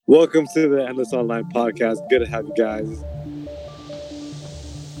Welcome to the Endless Online Podcast. Good to have you guys.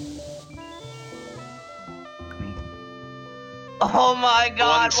 Oh my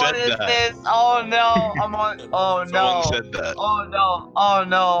God! What is this? Oh no! I'm on. Oh no! Someone said that. Oh no! Oh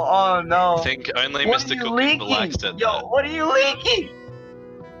no! Oh no! I think only What Mr. are you Cook and the Black leaking? said Yo, that. what are you leaking?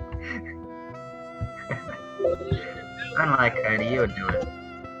 I don't like Cody, you would do it.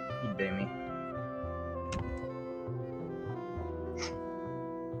 You'd do me.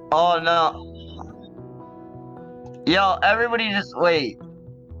 Oh no! Yo, everybody just wait.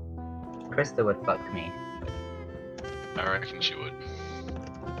 Krista would fuck me. I reckon she would.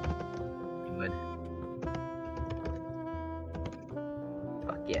 You would.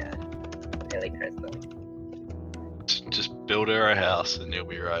 Fuck yeah. Really, Krista. Just build her a house and you'll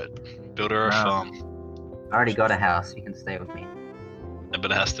be right. Build her a No. farm. I already got a house, you can stay with me. Yeah,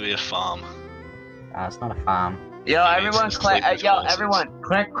 but it has to be a farm. It's not a farm. Yo, You need everyone, some click. sleeping Yo, horses. everyone,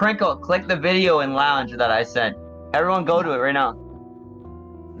 Crinkle, click the video in lounge that I sent. Everyone, go to it right now.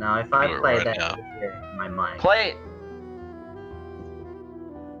 No, if I Do it play right that, now. you'll hear my mic. Play it.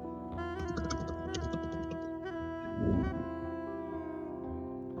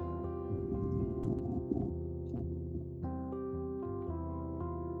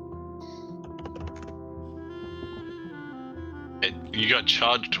 You got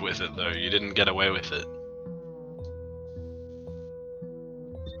charged with it though. You didn't get away with it.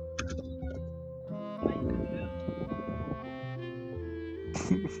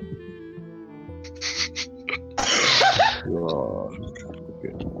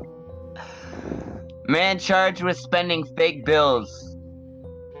 Man charged with spending fake bills.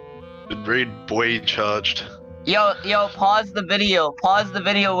 Read boy charged. Yo, pause the video. Pause the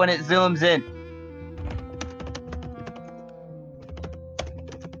video when it zooms in.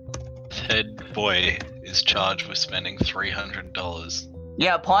 Head boy is charged with spending $300.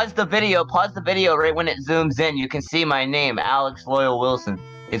 Yeah, pause the video right when it zooms in. You can see my name, Alex Loyal Wilson.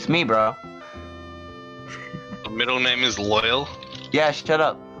 It's me, bro. The middle name is Loyal. Yeah, shut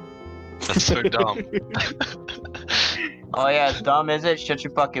up. That's so dumb. Oh yeah, it's dumb, is it? Shut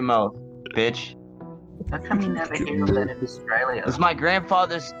your fucking mouth, bitch. How come you never hear that in Australia? It's my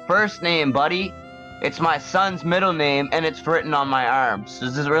grandfather's first name, buddy. It's my son's middle name, and it's written on my arms.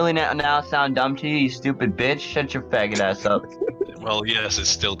 Does this really now sound dumb to you, you stupid bitch? Shut your faggot ass up. Well, yes, it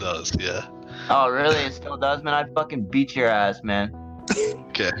still does. Yeah. Oh, really? It still does, man? I'd fucking beat your ass, man.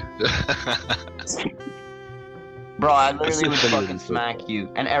 Okay. Bro, I literally would fucking smack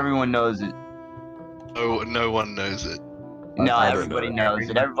you, and everyone knows it. No one knows it. No, I don't everybody know. knows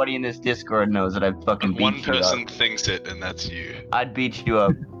it. Everybody in this Discord knows that I'd fucking One beat you person up. thinks it, and that's you. I'd beat you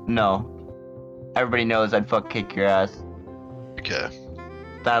up. No. Everybody knows I'd fuck kick your ass. Okay.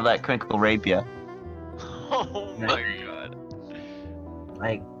 I'd let Crinkle rape you. Oh my god.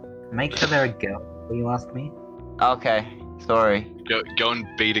 Like, make sure they're a girl. Will you ask me? Okay, sorry. Go and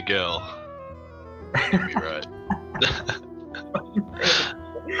beat a girl. You'll be right.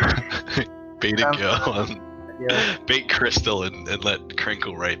 Beat a girl and Yeah. beat Crystal and let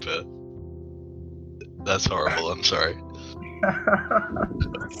Crinkle rape her. That's horrible, I'm sorry.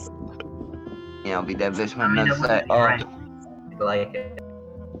 Yeah, I'll be that bitch I when mean, another it side. wouldn't be Oh, right. Like it.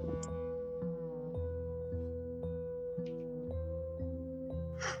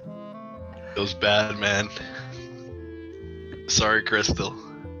 It was bad, man. Sorry, Crystal.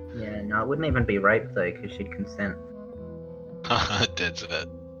 Yeah, no, it wouldn't even be rape though, because she'd consent. Dead set.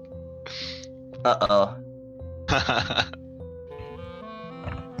 uh-oh.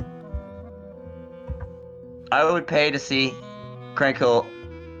 I would pay to see Crinkle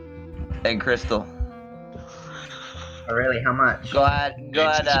and Crystal. Oh, really? How much? Go ahead,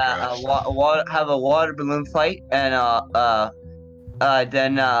 Jesus Christ. have a water balloon fight, and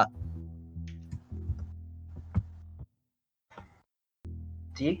then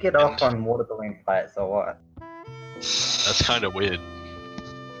Do you get off on water balloon fights or what? That's kind of weird.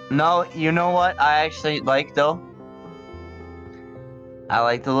 no, you know what I actually like though? I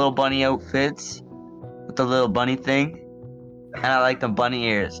like the little bunny outfits with the little bunny thing, and I like the bunny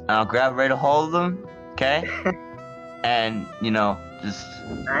ears. And I'll grab right a hold of them, okay? And you know, just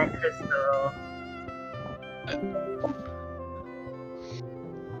Night, Crystal.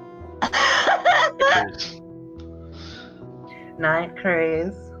 Night,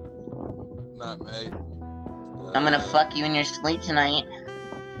 Chris. Not mate. I'm gonna fuck you in your sleep tonight.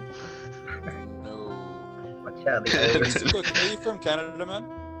 No. Watch out, the Mr. Cook, are you from Canada, man?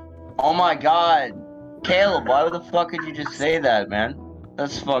 Oh my god. Caleb, why the fuck did you just say that, man?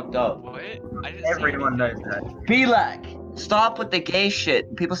 That's fucked up. What? Everyone knows that. Belak, stop with the gay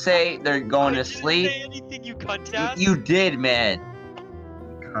shit. People say they're going to sleep. Say anything, you cunt ass. You did, man.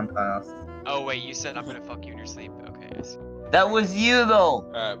 cunt ass. Oh wait, you said I'm gonna fuck you in your sleep. Okay, I see. That was you though.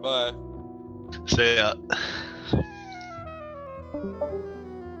 Alright, bye. See ya.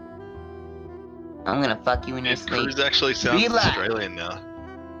 I'm gonna fuck you in your Dude, sleep. Cruz actually sounds Relax. Australian now.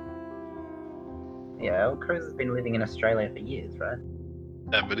 Yeah, well, Cruz has been living in Australia for years, right?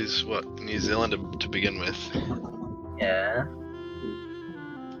 Yeah, but he's what, New Zealand to begin with. Yeah.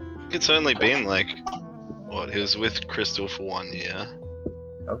 It's only been like, what, he was with Crystal for 1 year.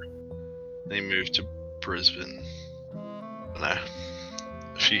 Okay. Then he moved to Brisbane. I don't know.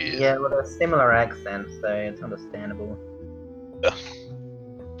 A few years. Yeah, well, they're similar accents, so it's understandable. Yeah.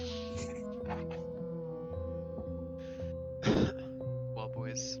 Well,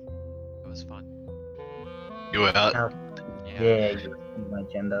 boys, it was fun. You were out. Yeah, you see my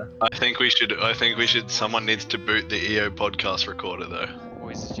gender. I think we should. Someone needs to boot the EO podcast recorder though.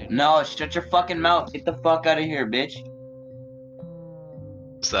 Boys is gender. No, shut your fucking mouth. Get the fuck out of here, bitch.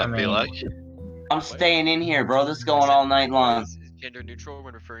 What's that I be mean- like? I'm staying in here, bro. This is going all night long. Is gender neutral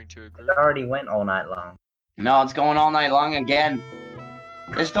when referring to a group? It already went all night long. No, it's going all night long again.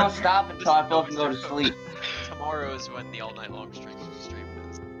 Just don't stop until I feel I can go to sleep. Tomorrow is when the all night long stream is.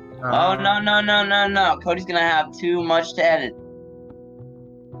 Oh no. Cody's gonna have too much to edit.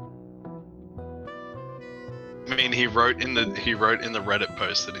 I mean, he wrote in the Reddit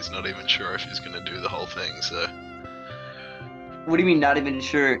post that he's not even sure if he's gonna do the whole thing. So What do you mean not even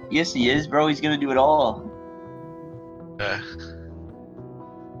sure? Yes he is, bro. He's gonna do it all. yeah.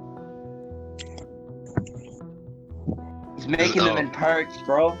 He's making them in parts,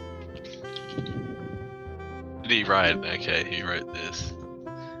 bro. Did he write? Okay, he wrote this.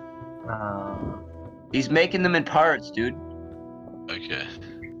 He's making them in parts, dude. Okay.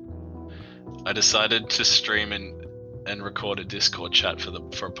 I decided to stream and record a Discord chat for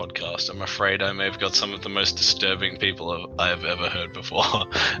a podcast. I'm afraid I may have got some of the most disturbing people I have ever heard before.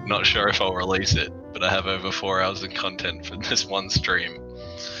 Not sure if I'll release it, but I have over 4 hours of content for this one stream.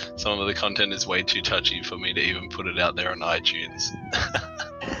 Some of the content is way too touchy for me to even put it out there on iTunes.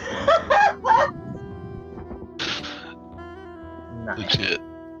 Nice. Legit.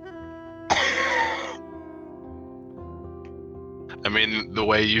 I mean, the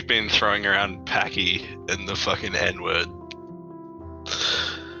way you've been throwing around Packy and the fucking N-word.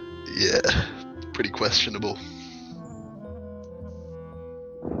 Yeah, pretty questionable.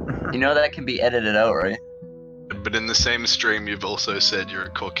 You know that can be edited out, right? But in the same stream, you've also said you're a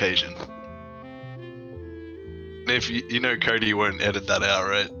Caucasian. And if you know Cody won't edit that out,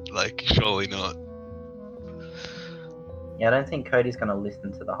 right? Like, surely not. Yeah, I don't think Cody's gonna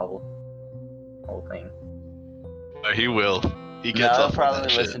listen to the whole thing. Oh, he will. He No, gets I'll up on probably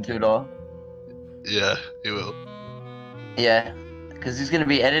that listen shit. to it all. Yeah, he will. Yeah, because he's gonna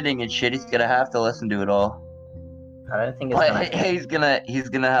be editing and shit. He's gonna have to listen to it all. I don't think it's But he's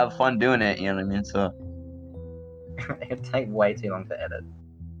gonna have fun doing it. You know what I mean? So it'd take way too long to edit.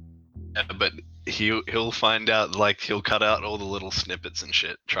 Yeah, but he'll find out, like, he'll cut out all the little snippets and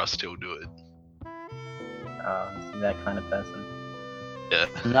shit. Trust he'll do it. Is he that kind of person? Yeah.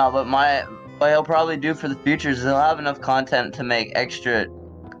 no, but what he'll probably do for the future is he'll have enough content to make extra,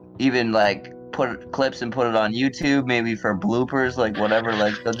 even like put clips and put it on YouTube, maybe for bloopers, like whatever.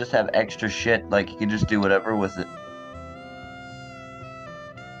 Like they'll just have extra shit. Like you can just do whatever with it.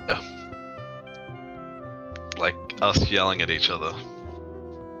 Yeah. Like us yelling at each other.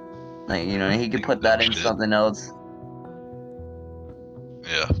 Like you know, he could put that in Shit. something else.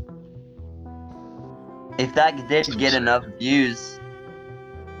 Yeah. If that did get enough views.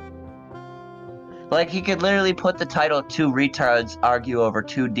 Like, he could literally put the title, Two Retards Argue Over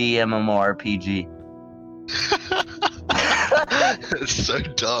 2D MMORPG. It's so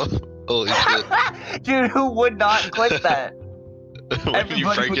dumb. Holy shit. Dude, who would not click that? When you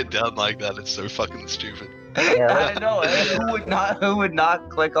Everybody break would- it down like that, it's so fucking stupid. I know, eh? Who would not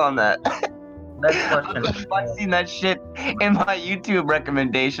click on that? Next question. I've seen that shit in my YouTube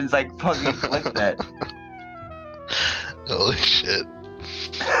recommendations, like, fucking click that. Holy shit.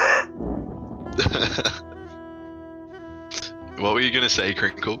 What were you gonna say,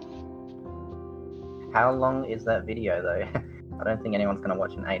 Crinkle? How long is that video though? I don't think anyone's gonna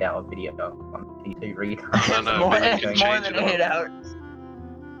watch an 8-hour video on T2 retards. No, more, but you can it's more change than it up. 8 hours.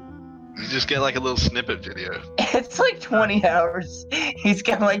 You just get like a little snippet video. It's like 20 hours. He's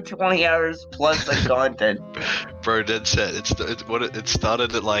got like 20 hours plus like content. Bro, dead set. It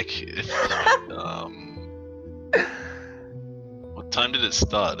started at like what time did it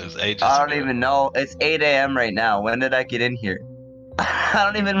start? It was ages I don't ago. even know. It's 8 a.m. right now. When did I get in here? I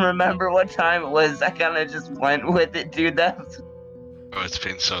don't even remember what time it was. I kind of just went with it, dude. Oh, it's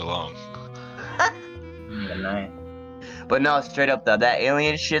been so long. I don't even know. But no, straight up though, that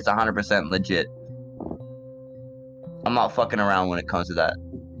alien shit's 100% legit. I'm not fucking around when it comes to that.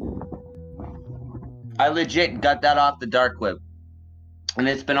 I legit got that off the dark web. And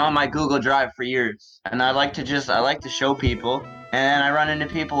it's been on my Google Drive for years. And I like to show people. And I run into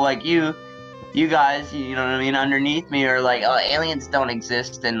people like you guys, you know what I mean, underneath me are like, oh, aliens don't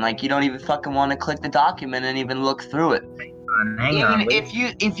exist. And like, you don't even fucking want to click the document and even look through it. Hang on,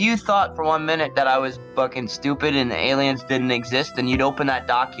 Even if you thought for 1 minute that I was fucking stupid and the aliens didn't exist, then you'd open that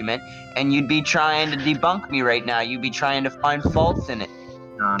document and you'd be trying to debunk me right now. You'd be trying to find faults in it.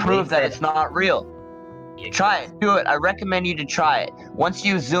 Prove that it's not real. Try it. Do it. I recommend you to try it. Once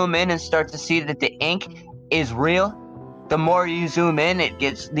you zoom in and start to see that the ink is real, the more you zoom in,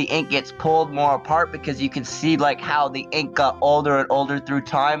 the ink gets pulled more apart because you can see like how the ink got older and older through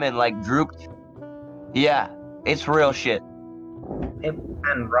time and like drooped. Yeah, it's real shit. People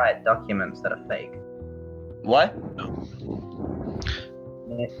can write documents that are fake. What?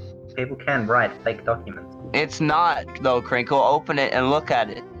 Yeah, people can write fake documents. It's not though, Crinkle. Open it and look at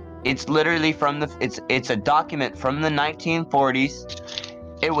it. It's literally from it's a document from the 1940s.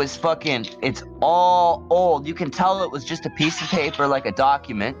 It was it's all old. You can tell it was just a piece of paper, like a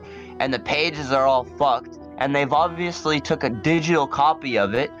document, and the pages are all fucked. And they've obviously took a digital copy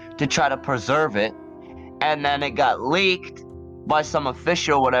of it to try to preserve it. And then it got leaked by some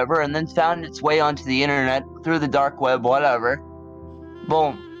official whatever, and then found its way onto the internet through the dark web, whatever.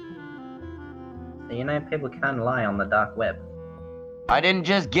 Boom. So, you know, people can lie on the dark web. I didn't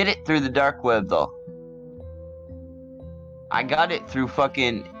just get it through the dark web, though. I got it through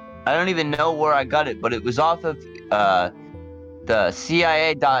fucking... I don't even know where I got it, but it was off of the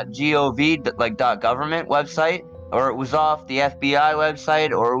CIA.gov, like, .government website, or it was off the FBI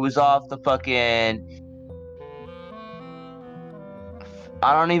website, or it was off the fucking...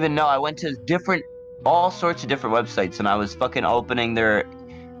 I don't even know. I went to all sorts of different websites, and I was fucking opening their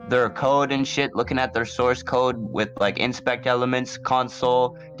code and shit, looking at their source code with like inspect elements,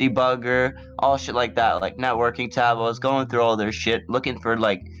 console, debugger, all shit like that, like networking tab. I was going through all their shit, looking for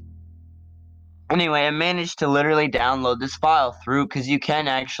like... Anyway, I managed to literally download this file through, because you can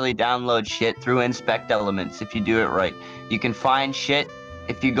actually download shit through inspect elements if you do it right. You can find shit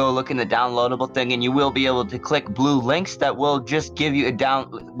if you go look in the downloadable thing, and you will be able to click blue links that will just give you a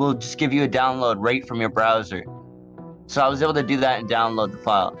download right from your browser. So I was able to do that and download the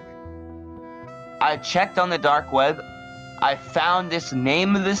file. I checked on the dark web. I found this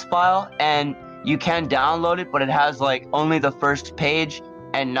name of this file, and you can download it, but it has like only the first page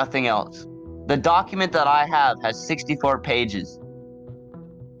and nothing else. The document that I have has 64 pages.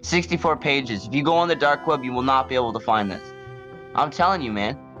 64 pages. If you go on the dark web, you will not be able to find this. I'm telling you,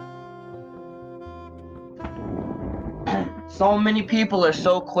 man. So many people are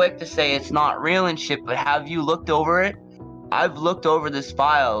so quick to say it's not real and shit, but have you looked over it? I've looked over this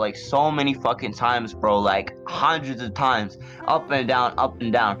file like so many fucking times, bro, like hundreds of times, up and down,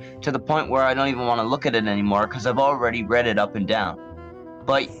 to the point where I don't even want to look at it anymore because I've already read it up and down.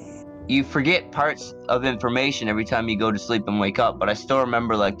 But you forget parts of information every time you go to sleep and wake up, but I still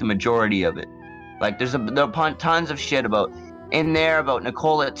remember like the majority of it. Like there are tons of shit about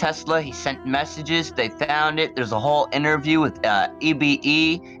Nikola Tesla. He sent messages, they found it. There's a whole interview with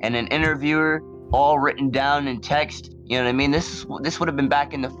EBE and an interviewer, all written down in text. You know what I mean? This would have been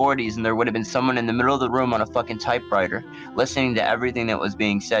back in the 40s, and there would have been someone in the middle of the room on a fucking typewriter, listening to everything that was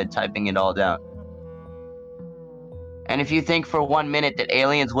being said, typing it all down. And if you think for 1 minute that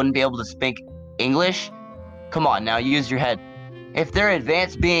aliens wouldn't be able to speak English, come on now, use your head. If they're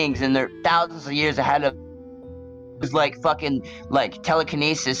advanced beings and they're thousands of years ahead of like fucking like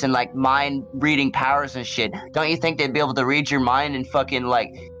telekinesis and like mind reading powers and shit, don't you think they'd be able to read your mind and fucking like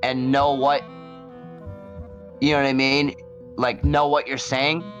and know what, you know what I mean, like know what you're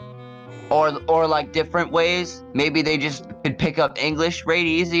saying? Or like different ways. Maybe they just could pick up English right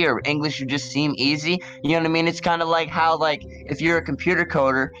easy, or English would just seem easy. You know what I mean? It's kind of like how, like, if you're a computer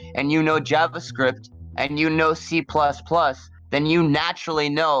coder and you know JavaScript and you know C++, then you naturally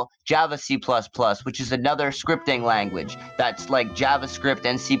know Java C++, which is another scripting language that's like JavaScript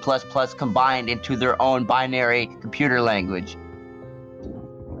and C++ combined into their own binary computer language.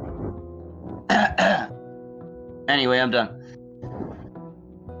 Anyway, I'm done.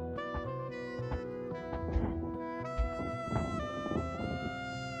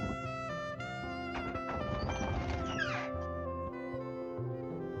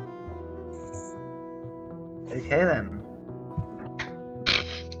 Okay then.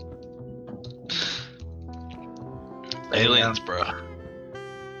 Aliens, bro.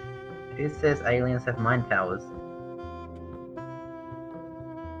 Who says aliens have mind powers?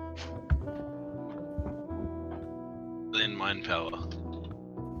 power.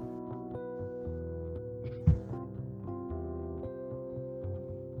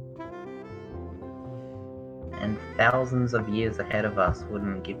 And thousands of years ahead of us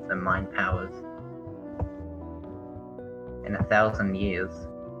wouldn't give them mind powers. In 1,000 years,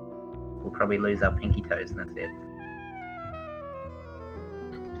 we'll probably lose our pinky toes and that's it.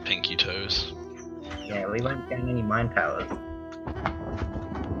 Pinky toes. Yeah, we won't gain any mind powers.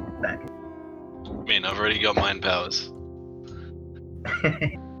 Back. I mean, I've already got mind powers.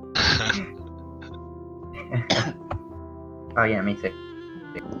 Oh yeah, me too.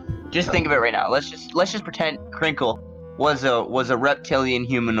 Just think of it right now. Let's just pretend Crinkle was a reptilian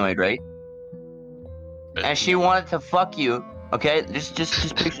humanoid, right? And she wanted to fuck you, okay?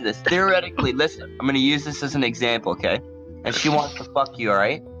 Just picture this. Theoretically, listen, I'm gonna use this as an example, okay? And she wants to fuck you,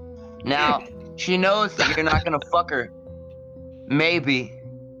 alright? Now, she knows that you're not gonna fuck her. Maybe.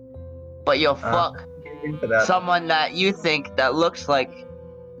 But you'll fuck Into that. someone that you think that looks like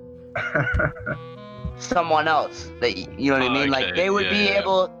someone else. That you know what I mean? Like, they would be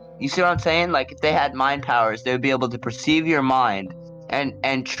able... You see what I'm saying? Like, if they had mind powers, they would be able to perceive your mind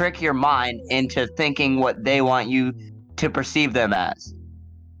and trick your mind into thinking what they want you to perceive them as.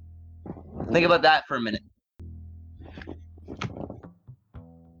 Think about that for a minute.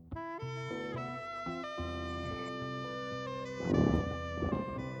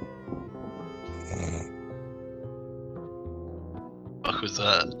 Fuck was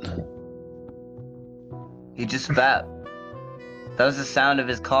that? He just spat. That was the sound of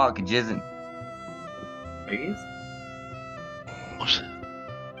his cock jizzing. Please? What?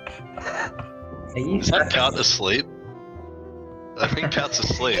 Are you Is that Pout asleep? I think Pout's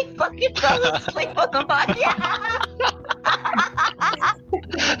asleep. He fucking fell asleep on the podcast.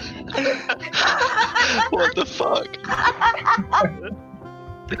 What the fuck?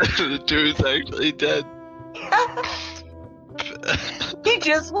 The dude's actually dead. He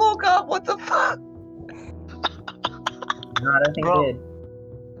just woke up. What the fuck? No, I don't think Bro. he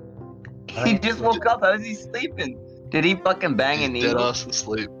did. He just woke up. How was he sleeping? Did he fucking bang a He's dead needle? ass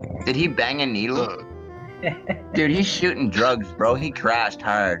asleep. Did he bang a needle? No. Dude, he's shooting drugs, bro. He crashed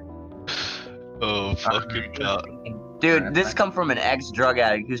hard. Oh, fucking Pout. Dude, this come from an ex-drug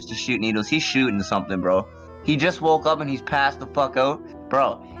addict who used to shoot needles. He's shooting something, bro. He just woke up and he's passed the fuck out.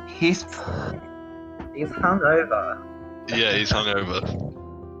 Bro, he's... He's hungover. Yeah, he's hungover.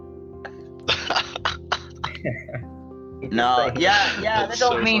 He just No, said- yeah, that That's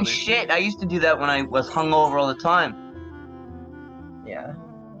don't so mean funny. shit. I used to do that when I was hungover all the time. Yeah.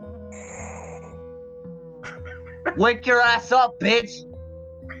 Wake your ass up, bitch!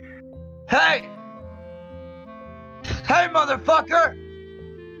 Hey! Hey, motherfucker!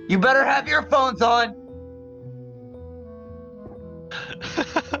 You better have your phones on!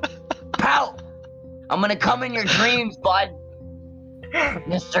 Pout! I'm gonna come in your dreams, bud!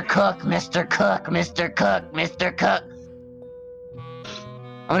 Mr. Cook, Mr. Cook, Mr. Cook, Mr. Cook!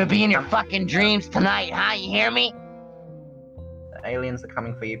 I'm gonna be in your fucking dreams tonight, huh? You hear me? The aliens are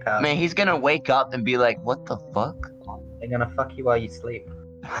coming for you, pal. Man, he's gonna wake up and be like, what the fuck? They're gonna fuck you while you sleep.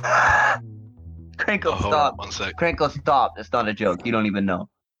 Crinkle, Oh, hold stop. on 1 sec. Crinkle, stop. It's not a joke. You don't even know.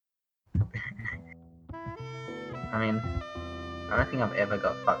 I mean, I don't think I've ever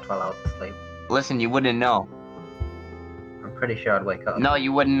got fucked while I was asleep. Listen, you wouldn't know. I'm pretty sure I'd wake up. No,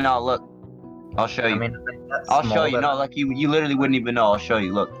 you wouldn't know. Look. I'll show I you. mean, that's I'll show small, you. but No, like you literally wouldn't even know. I'll show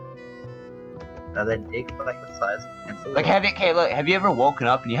you. Look. Are their dicks like the size of pencils? Like, have you ever woken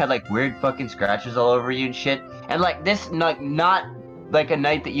up and you had like weird fucking scratches all over you and shit? And like this, like not like a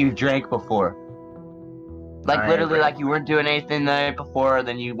night that you drank before. Like I literally, agree. like you weren't doing anything the night before.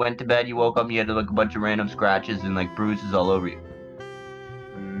 Then you went to bed. You woke up. And you had like a bunch of random scratches and like bruises all over you.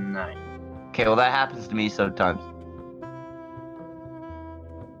 No. Okay, well that happens to me sometimes.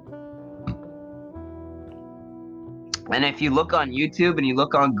 And if you look on YouTube and you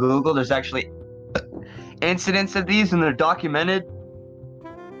look on Google, there's actually incidents of these and they're documented.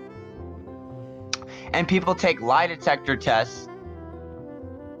 And people take lie detector tests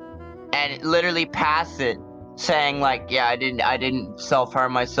and literally pass it saying like, yeah, I didn't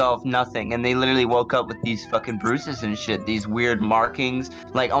self-harm myself, nothing. And they literally woke up with these fucking bruises and shit, these weird markings,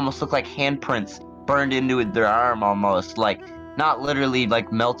 like almost look like handprints burned into their arm almost, like not literally like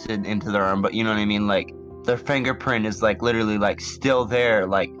melted into their arm, but you know what I mean, like their fingerprint is like literally like still there,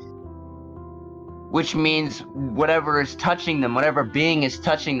 like, which means whatever is touching them, whatever being is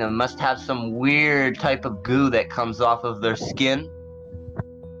touching them must have some weird type of goo that comes off of their skin.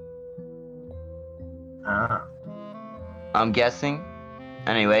 Ah. I'm guessing.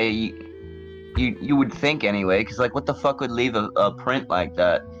 Anyway, you would think anyway, because like what the fuck would leave a print like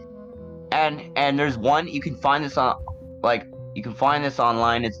that? And there's one, you can find this on like You can find this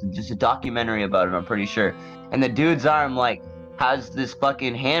online. It's just a documentary about it, I'm pretty sure. And the dude's arm, like, has this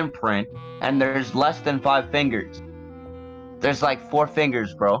fucking handprint, and there's less than 5 fingers. There's like 4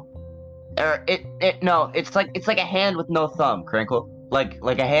 fingers, bro. Or no, it's like a hand with no thumb, Crinkle. Like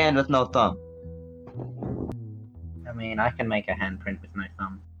a hand with no thumb. I mean, I can make a handprint with no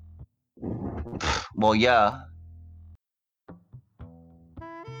thumb. Well, yeah.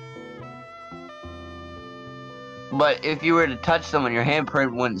 But if you were to touch someone, your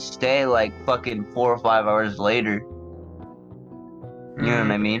handprint wouldn't stay like fucking 4 or 5 hours later. You know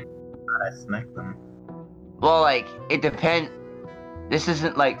what I mean? I smack them. Well, like, it depends. This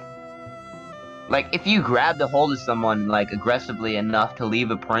isn't like if you grabbed a hold of someone like aggressively enough to leave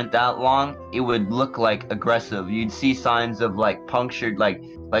a print that long, it would look like aggressive. You'd see signs of like punctured, like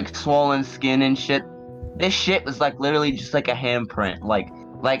swollen skin and shit. This shit was like literally just like a handprint.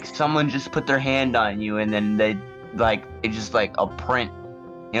 Like someone just put their hand on you and then they it's just like a print.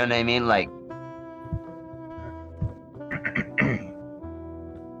 You know what I mean? Like.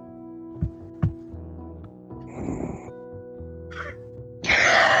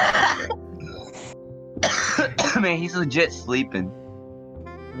 Man, he's legit sleeping.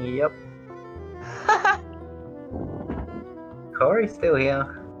 Yep. Corey's still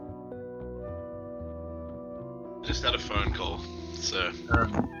here. Just had a phone call, so.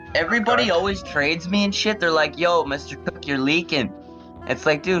 Everybody always trades me and shit. They're like, yo, Mrcook, you're leaking. It's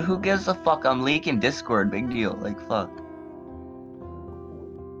like, dude, who gives a fuck? I'm leaking Discord. Big deal. Like, fuck.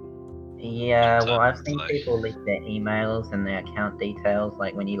 Yeah, well, I've seen Like- people leak their emails and their account details,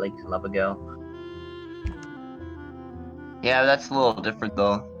 like when you leak to Love a Girl. Yeah, that's a little different,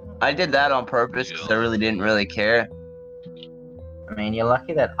 though. I did that on purpose because I really didn't really care. I mean, you're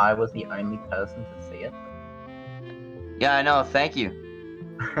lucky that I was the only person to see it. Yeah, I know. Thank you.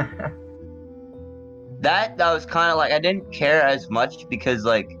 That was kind of like, I didn't care as much because,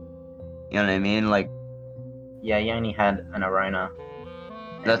 like, you know what I mean? Like, Yeah, you only had an Arona.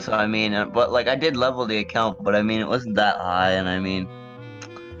 that's what I mean. But, like, I did level the account, but I mean, it wasn't that high, and I mean,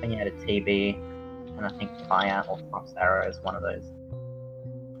 And you had a TB, and I think Fire or Frost Arrow is one of those.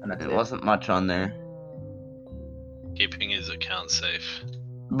 And that's it it. wasn't much on there. Keeping his account safe.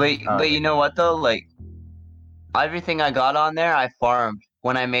 But you know what though? Like, everything I got on there, I farmed.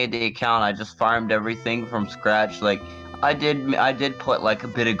 When I made the account, I just farmed everything from scratch. Like, I did put like a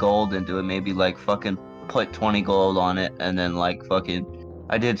bit of gold into it, maybe like fucking put 20 gold on it, and then like fucking,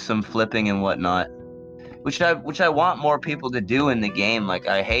 I did some flipping and whatnot, which I want more people to do in the game. Like,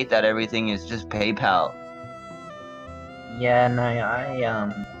 I hate that everything is just PayPal. Yeah, no,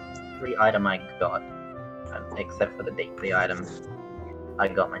 every item I got, except for the deeply items, I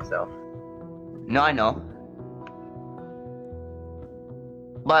got myself. No, I know.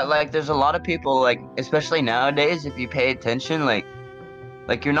 But like, there's a lot of people, like, especially nowadays, if you pay attention, like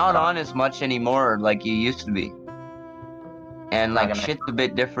you're not on as much anymore like you used to be. And like, shit's a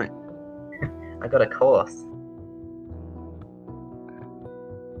bit different. I got a course.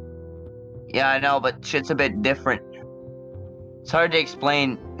 Yeah, I know, but shit's a bit different. It's hard to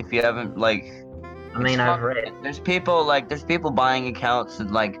explain if you haven't, like... I mean, I've read. There's people buying accounts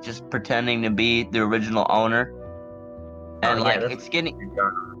and, like, just pretending to be the original owner. And, yeah, like, that's it's getting...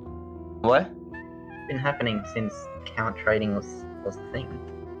 It's What? been happening since account trading was a thing.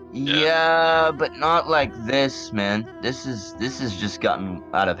 Yeah, but not like this, man. This is just gotten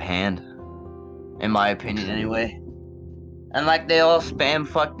out of hand. In my opinion, anyway. And like, they all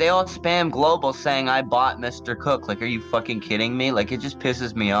spam global saying I bought Mrcook. Like, are you fucking kidding me? Like, it just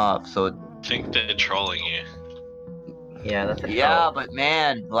pisses me off. So I think they're trolling you. Yeah, that's a yeah, troll. but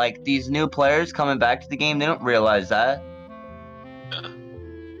man, like, these new players coming back to the game, they don't realize that. Yeah.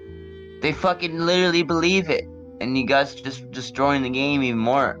 They fucking literally believe it. And you guys just destroying the game even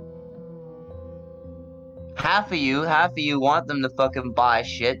more. Half of you want them to fucking buy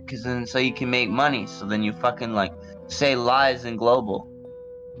shit, cause then so you can make money. So then you fucking like say lies in global.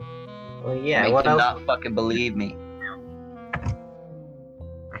 Well, yeah, Make what them else? not fucking believe me.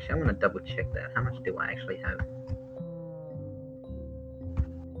 Actually, I want to double check that. How much do I actually have?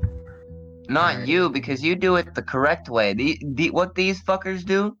 Not you, because you do it the correct way. What these fuckers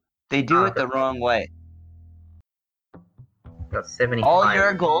do, they do it the wrong way. Got 75. All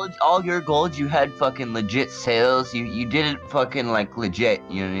your gold, you had fucking legit sales. You did it fucking like legit.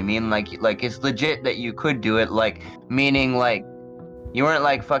 You know what I mean? Like it's legit that you could do it. Like, meaning like you weren't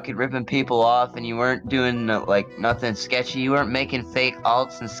like fucking ripping people off, and you weren't doing like nothing sketchy. You weren't making fake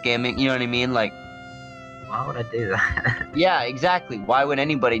alts and scamming. You know what I mean? Like, Why would I do that? yeah, exactly. Why would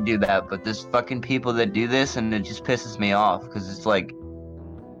anybody do that? But there's fucking people that do this, and it just pisses me off because it's like,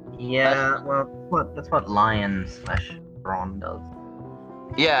 Yeah, well, that's what Lion / Ron does.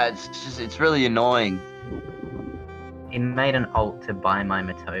 Yeah, it's really annoying. He made an ult to buy my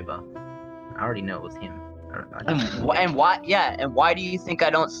Matoba. I already know it was him. And why? Yeah, and why do you think I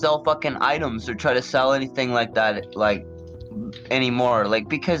don't sell fucking items or try to sell anything like that, like anymore? Like,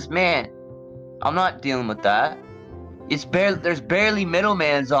 because man, I'm not dealing with that. There's barely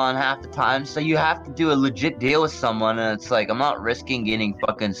middlemans on half the time, so you have to do a legit deal with someone, and it's like I'm not risking getting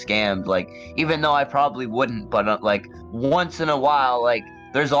fucking scammed. Like, even though I probably wouldn't, but like once in a while, like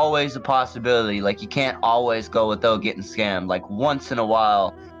there's always a possibility. Like you can't always go without getting scammed. Like once in a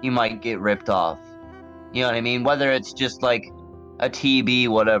while, you might get ripped off. You know what I mean? Whether it's just like a TB,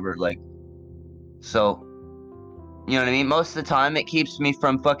 whatever. Like, so you know what I mean? Most of the time, it keeps me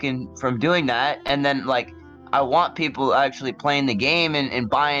from doing that, and then like. I want people actually playing the game and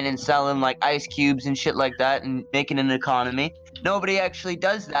buying and selling like ice cubes and shit like that and making an economy. Nobody actually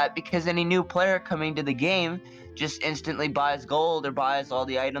does that because any new player coming to the game just instantly buys gold or buys all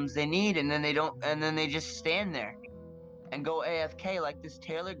the items they need, and then they just stand there and go AFK like this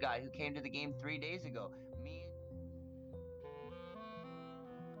Taylor guy who came to the game 3 days ago.